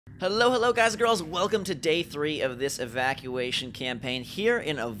Hello guys and girls, welcome to day 3 of this evacuation campaign. Here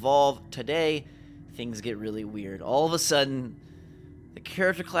in Evolve today, things get really weird. All of a sudden, the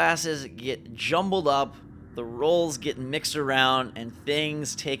character classes get jumbled up, the roles get mixed around, and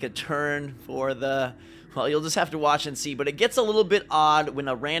things take a turn for the... well, you'll just have to watch and see, but it gets a little bit odd when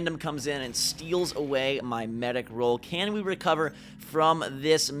a random comes in and steals away my medic role. Can we recover from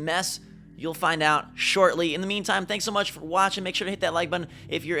this mess? You'll find out shortly. In the meantime, thanks so much for watching. Make sure to hit that like button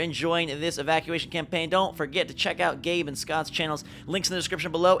if you're enjoying this evacuation campaign. Don't forget to check out Gabe and Scott's channels. Links in the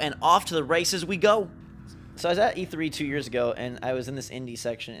description below, and off to the races we go. So I was at E3 2 years ago, and I was in this indie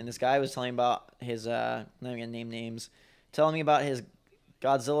section, and this guy was telling about his, I'm not even gonna name names, telling me about his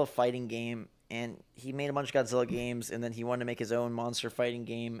Godzilla fighting game, and he made a bunch of Godzilla games, and then he wanted to make his own monster fighting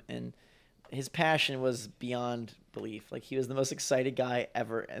game, and his passion was beyond belief. Like, he was the most excited guy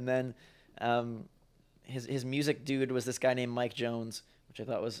ever, and then... his music dude was this guy named Mike Jones, which I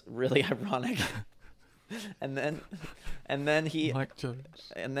thought was really ironic. and then he Mike Jones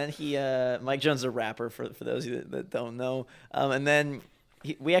is a rapper for those of you that don't know. And then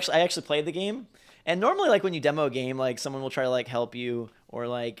I actually played the game. And normally, like, when you demo a game, like, someone will try to like help you or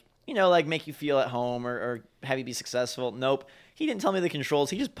like, you know, like make you feel at home or have you be successful. Nope, he didn't tell me the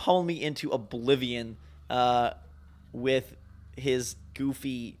controls. He just pummeled me into oblivion with his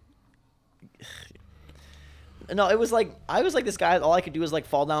goofy. No, it was like I was like this guy. All I could do was like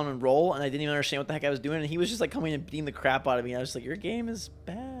fall down and roll, and I didn't even understand what the heck I was doing. And he was just like coming and beating the crap out of me. And I was just like, "Your game is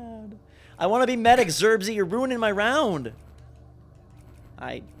bad. I want to be medic, Zerbzy. You're ruining my round."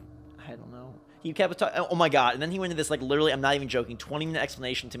 I don't know. He kept talking. Oh my god! And then he went into this like literally, I'm not even joking, 20-minute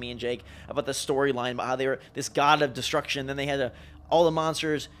explanation to me and Jake about the storyline about how they were this god of destruction. Then they had all the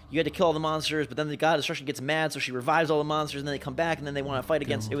monsters. You had to kill all the monsters, but then the god of destruction gets mad, so she revives all the monsters, and then they come back, and then they want to fight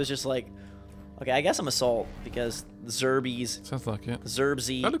against. It was just like. Okay, I guess I'm Assault because the Zerbies. Sounds like it.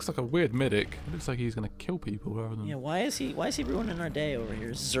 Zerbzy. That looks like a weird medic. It looks like he's gonna kill people rather than. Yeah, why is he ruining our day over here?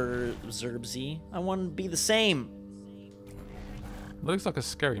 Zerbzy. I want to be the same. It looks like a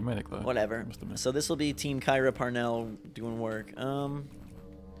scary medic though. Whatever. So this will be Team Kyra Parnell doing work.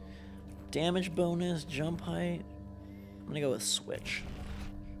 Damage bonus, jump height. I'm gonna go with switch.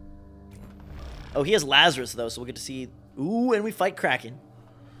 Oh, he has Lazarus though, so we'll get to see. Ooh, and we fight Kraken.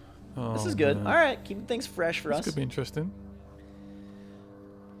 Oh, this is good. Man. All right, keeping things fresh for us. This could be interesting.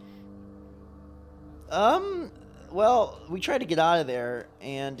 Well, we tried to get out of there,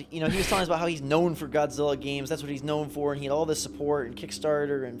 and you know he was telling us about how he's known for Godzilla games. That's what he's known for, and he had all this support and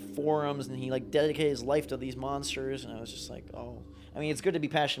Kickstarter and forums, and he like dedicated his life to these monsters. And I was just like, oh, I mean, it's good to be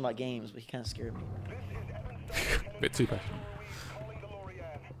passionate about games, but he kind of scared me. A bit too passionate.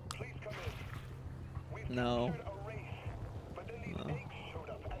 No.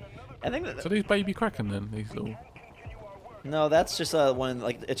 I think that. So these baby Kraken then, these little. No, that's just one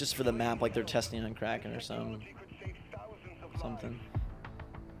like it's just for the map, like they're testing on Kraken or something.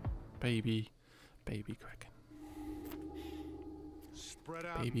 Baby Kraken. Spread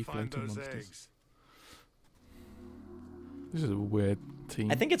out baby and find floating those monsters. eggs. This is a weird team.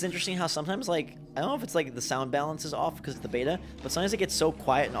 I think it's interesting how sometimes like I don't know if it's like the sound balance is off because of the beta, but sometimes it gets so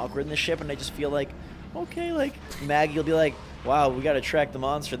quiet and awkward in the ship, and I just feel like. Okay, like Maggie will be like, wow, we gotta track the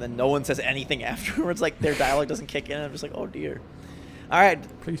monster, then no one says anything afterwards, like their dialogue doesn't kick in, and I'm just like, oh dear. Alright.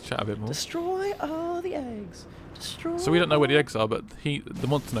 Please chat a bit more. Destroy all the eggs. Destroy. So we don't know where the eggs are, but the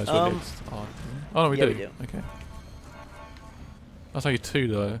monster knows where the eggs are. Oh no, we do. We do. Okay. That's only 2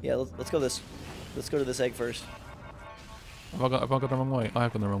 though. Yeah, let's go this. Let's go to this egg first. Have I gone the wrong way? I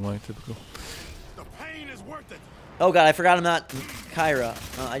have gone the wrong way, typical. The pain is worth it. Oh god, I forgot I'm not Kyra.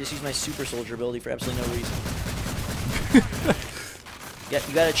 I just used my super soldier ability for absolutely no reason. Yeah,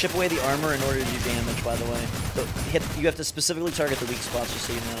 you gotta chip away the armor in order to do damage, by the way. But you have to specifically target the weak spots, just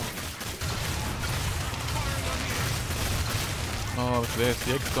so you know. Oh, look at this.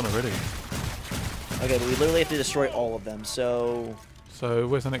 The egg's gone already. Okay, but we literally have to destroy all of them, so... So,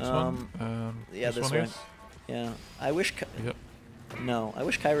 where's the next one? Yeah, this one. Yeah. I wish... Yep. No, I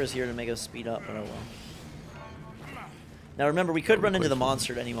wish Kyra's here to make us speed up, but oh well. Now remember, we could run into the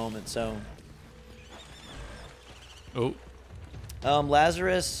monster at any moment, so... Oh.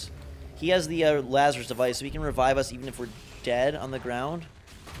 Lazarus... He has the Lazarus device, so he can revive us even if we're dead on the ground.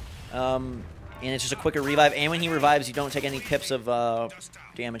 And it's just a quicker revive, and when he revives, you don't take any pips of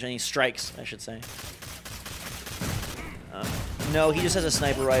damage, any strikes, I should say. No, he just has a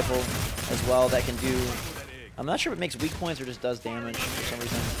sniper rifle as well that can do... I'm not sure if it makes weak points or just does damage. For some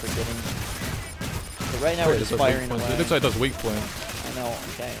reason, I'm forgetting. But right now we're just firing away. It looks like it does weak points. I know,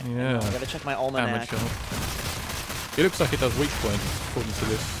 okay. Yeah. I gotta check my almanac. It looks like it does weak points, according to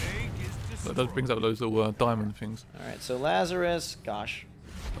this. That brings up those little diamond things. Alright, so Lazarus, gosh.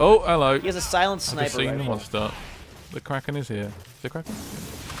 Oh, hello. He has a silent I've sniper just seen the rifle. monster. The Kraken is here. Is the Kraken?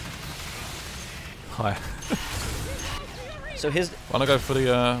 Hi. So his. Why not go for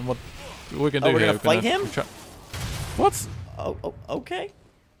the what we're gonna do we're here? gonna fight him? What? Oh, okay.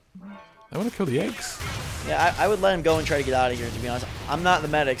 They want to kill the eggs. Yeah, I would let him go and try to get out of here, to be honest. I'm not the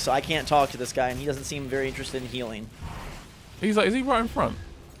medic, so I can't talk to this guy, and he doesn't seem very interested in healing. He's like, is he right in front?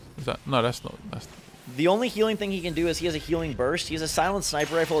 Is that? No, that's not. That's. The only healing thing he can do is he has a healing burst. He has a silent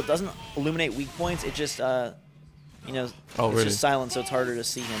sniper rifle. It doesn't illuminate weak points. It just, you know, it's just silent, so it's harder to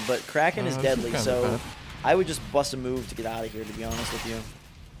see him. But Kraken is deadly, so I would just bust a move to get out of here, to be honest with you.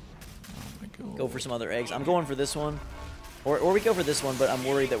 Oh my God. Go for some other eggs. I'm going for this one. Or we go for this one, but I'm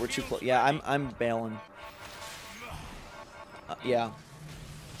worried that we're too close. Yeah, I'm bailing. Yeah.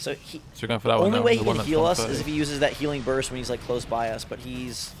 So you're going for that one. Only now, way the he one can that's heal us 130. is if he uses that healing burst when he's like close by us. But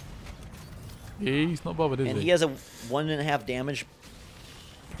he's not bothered, is and he? he has a 1.5 damage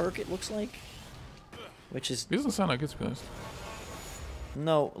perk. It looks like, which is He doesn't sound like good, to be honest.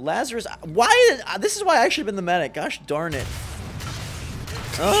 no Lazarus. Why? This is why I should have been the medic. Gosh darn it.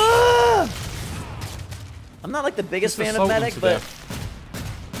 Ah! I'm not like the biggest fan of medic, but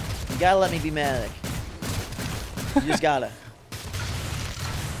you gotta let me be medic. You just gotta.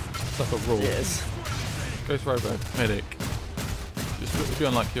 It's like a rule. Yes. GhostRobo, medic. Just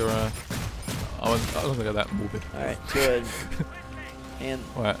feeling like you're I wasn't gonna go that morbid. All right, good. And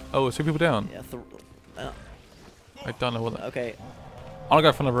Right. Oh, 2 people down. yeah, I don't know what that. okay. I'll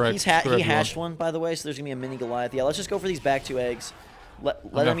go for another egg. He Screw everyone. hatched one, by the way, so there's gonna be a mini Goliath. Yeah, let's just go for these back 2 eggs.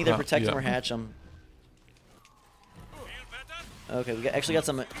 Let him either protect them or hatch them. Okay, we actually got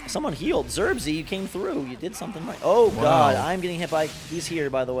someone healed. Zerbzy, you came through. You did something right. Oh Wow. God, I'm getting hit by. He's here,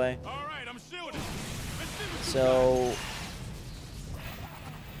 by the way. All right, I'm shielding. So,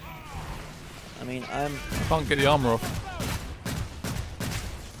 I mean, I can't get the armor off.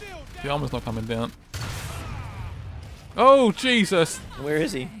 The armor's not coming down. Oh Jesus! Where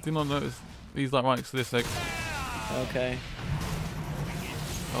is he? Did not notice. He's like right next to this egg. Okay.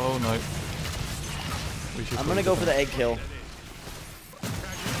 Oh no. I'm gonna go for the egg kill.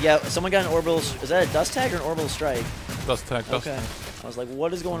 Yeah, someone got an orbital. Is that a dust tag or an orbital strike? Dust tag. Dust Okay. tag. I was like,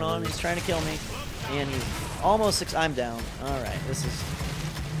 what is going on? He's trying to kill me. And he's almost 6. I'm down. Alright, this is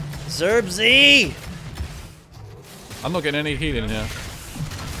Zerbzy! I'm not getting any healing here.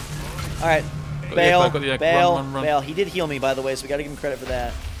 Alright. Got Bail, the egg. bail, Run. bail. He did heal me, by the way, so we gotta give him credit for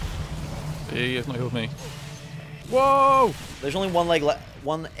that. He has not healed me. Whoa! There's only one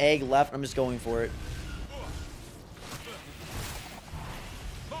egg left. I'm just going for it.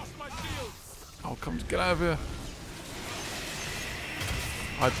 Lost my shield. Oh, come get out of here.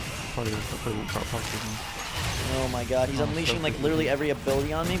 I probably walked out past him. Oh my god, he's unleashing like literally every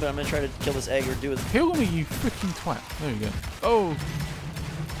ability on me, but I'm gonna try to kill this egg or do it. Heal me, you freaking twat. There you go. Oh!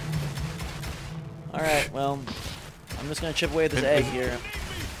 Alright, well, I'm just gonna chip away at this egg here.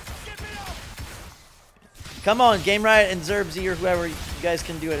 Come on, Game Riot and Zerbzy or whoever, you guys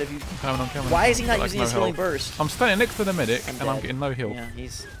can do it if you. I'm coming. Why is he not Got, using no his healing health. burst? I'm standing next to the medic and I'm dead. getting no heal. Yeah,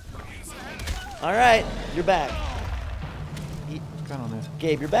 he's. Alright, you're back. What's going on there?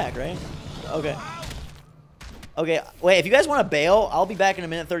 Gabe, you're back, right? Okay. Okay, wait, if you guys want to bail, I'll be back in a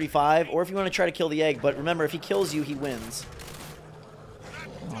minute 35, or if you want to try to kill the egg, but remember, if he kills you, he wins.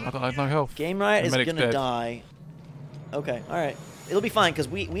 Oh, I have no health. Game Riot The is medic's gonna dead. die. Okay, alright. It'll be fine, because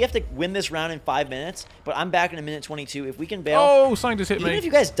we have to win this round in 5 minutes, but I'm back in a minute 22. If we can bail... Oh, something just hit even me. if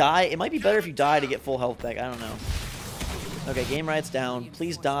you guys die, it might be better if you die to get full health back. I don't know. Okay, Game Riot's down.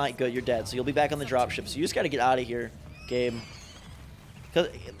 Please die. Good, you're dead. So you'll be back on the dropship. So you just got to get out of here, Gabe. Because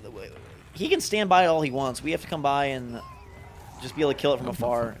he can stand by all he wants. We have to come by and just be able to kill it from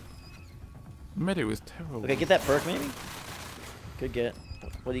afar. Medic was terrible. Okay, get that perk maybe? Good get.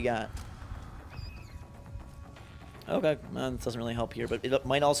 What do you got? Okay, that doesn't really help here, but it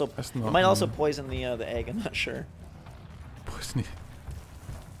might also poison the egg. I'm not sure. Poison it.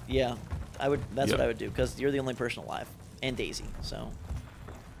 Yeah, I would. That's Yep. what I would do because you're the only person alive, and Daisy. So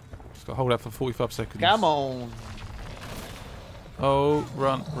Just gotta hold out for 45 seconds. come on. Oh,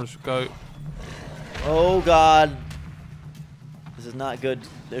 run. Let's go. Oh God, this is not good.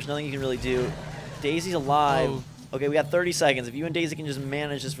 There's nothing you can really do. Daisy's alive. Oh. Okay, we got 30 seconds. If you and Daisy can just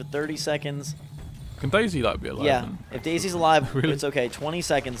manage this for 30 seconds. Can Daisy like be alive? Yeah, then? if Daisy's alive, Really? it's okay. 20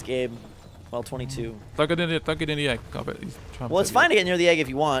 seconds, Gabe. Well, 22. Don't get in the egg. I bet he's trying to Well, it's take fine to the get near the egg if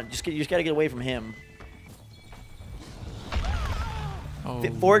you want. You just gotta get away from him. egg.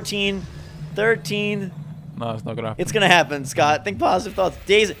 Oh. 14, 13. No, it's not gonna happen. It's gonna happen, Scott. Think positive thoughts.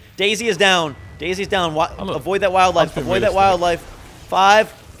 Daisy is down. Daisy's down. Oh, look. Avoid that wildlife. I'm Avoid that realistic. wildlife. 5,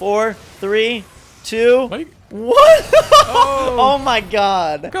 4, 3, 2. Wait. What? Oh. Oh my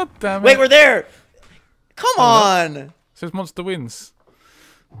god. God damn it. Wait, we're there. Come Oh, on. It says monster wins.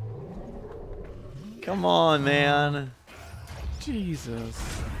 Come on, man.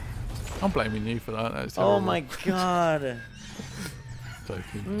 Jesus. I'm blaming you for that. That's Oh terrible. my god.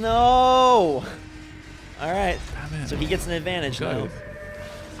 Joking. No. All right. Damn it. So he gets an advantage now. Go.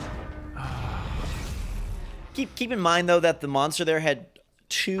 Keep in mind though that the monster there had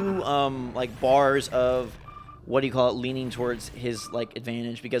two like bars of what do you call it, leaning towards his like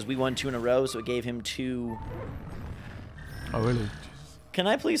advantage because we won 2 in a row, so it gave him 2. Oh really? Can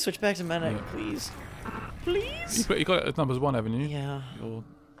I please switch back to medic, Yeah. please? Please? You got it as numbers 1, haven't you? Yeah. You're...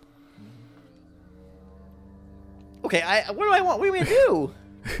 Okay, what do I want? What do we do?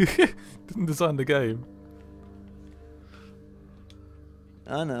 Didn't design the game.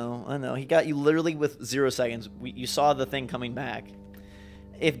 I know. He got you literally with 0 seconds. You saw the thing coming back.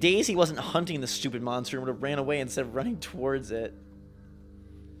 If Daisy wasn't hunting the stupid monster and would have ran away instead of running towards it.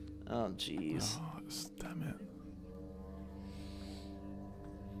 Oh, jeez. Oh, damn it.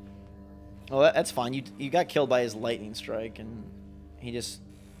 Oh, that's fine. You got killed by his lightning strike, and he just...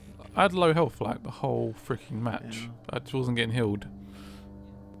 I had low health for like the whole freaking match. Yeah. I just wasn't getting healed.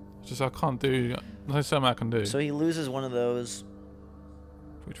 It's just I can't do... There's so much I can do. So he loses one of those.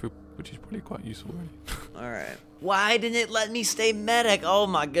 Which is probably quite useful, really. Alright. Why didn't it let me stay medic? Oh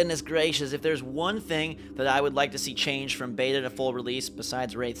my goodness gracious. If there's one thing that I would like to see change from beta to full release,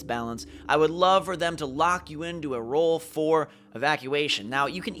 besides Wraith's balance, I would love for them to lock you into a role for Evacuation. Now,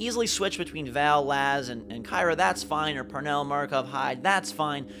 you can easily switch between Val, Laz, and Kyra, that's fine, or Parnell, Markov, Hyde, that's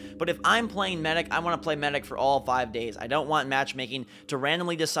fine. But if I'm playing medic, I want to play medic for all 5 days. I don't want matchmaking to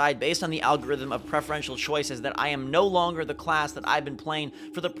randomly decide based on the algorithm of preferential choices that I am no longer the class that I've been playing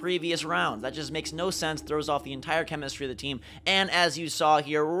for the previous rounds. That just makes no sense, throws off the entire chemistry of the team, and as you saw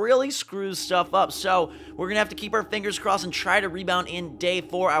here, really screws stuff up. So, we're going to have to keep our fingers crossed and try to rebound in day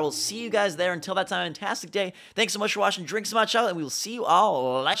 4. I will see you guys there. Until that time, fantastic day. Thanks so much for watching. Drink so much out, and we will see you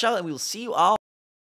all.